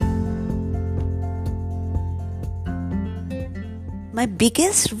my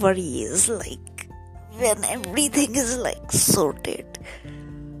biggest worry is like when everything is like sorted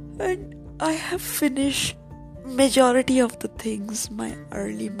and I have finished majority of the things, my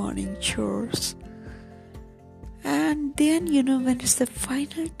early morning chores, and then when it's the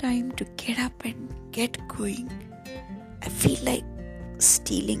final time to get up and get going, I feel like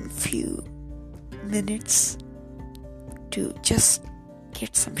stealing few minutes to just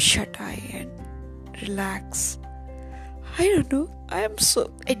get some shut-eye and relax. I don't know, I am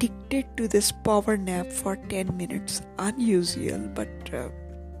so addicted to this power nap for 10 minutes. Unusual, but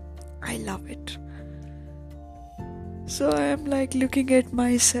I love it. So I am like looking at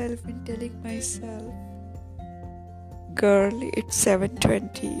myself and telling myself, girl, it's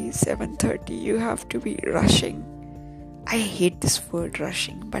 7:20, 7:30, you have to be rushing. I hate this word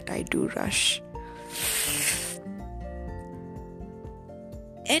rushing, but I do rush.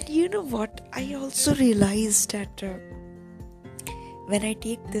 And you know what? I also realized that when I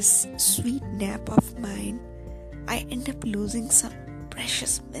take this sweet nap of mine, I end up losing some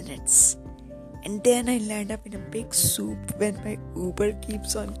precious minutes. And then I land up in a big soup when my Uber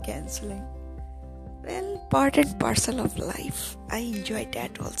keeps on cancelling. Well, part and parcel of life. I enjoy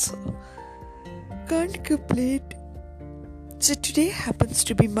that also. Can't complain. So today happens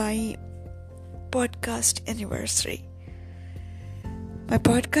to be my podcast anniversary. My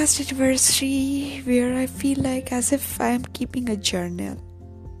podcast anniversary where I feel like as if I am keeping a journal.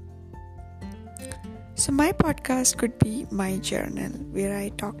 So my podcast could be my journal where I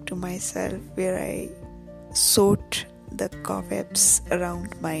talk to myself, where I sort the cobwebs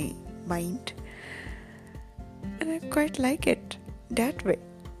around my mind. And I quite like it that way.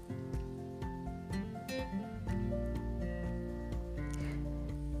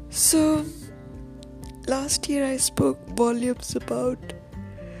 So last year I spoke volumes about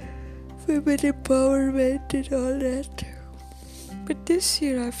women empowerment and all that. But this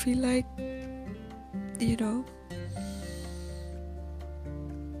year I feel like,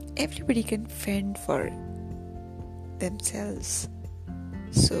 everybody can fend for themselves.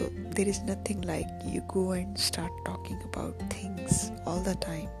 So there is nothing like you go and start talking about things all the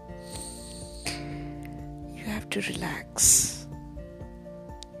time. You have to relax.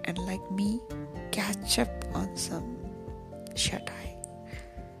 And like me, catch up on some shut-eye.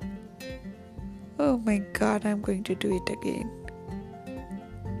 Oh my God, I'm going to do it again.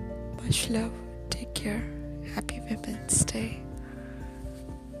 Much love. Take care. Happy Women's Day.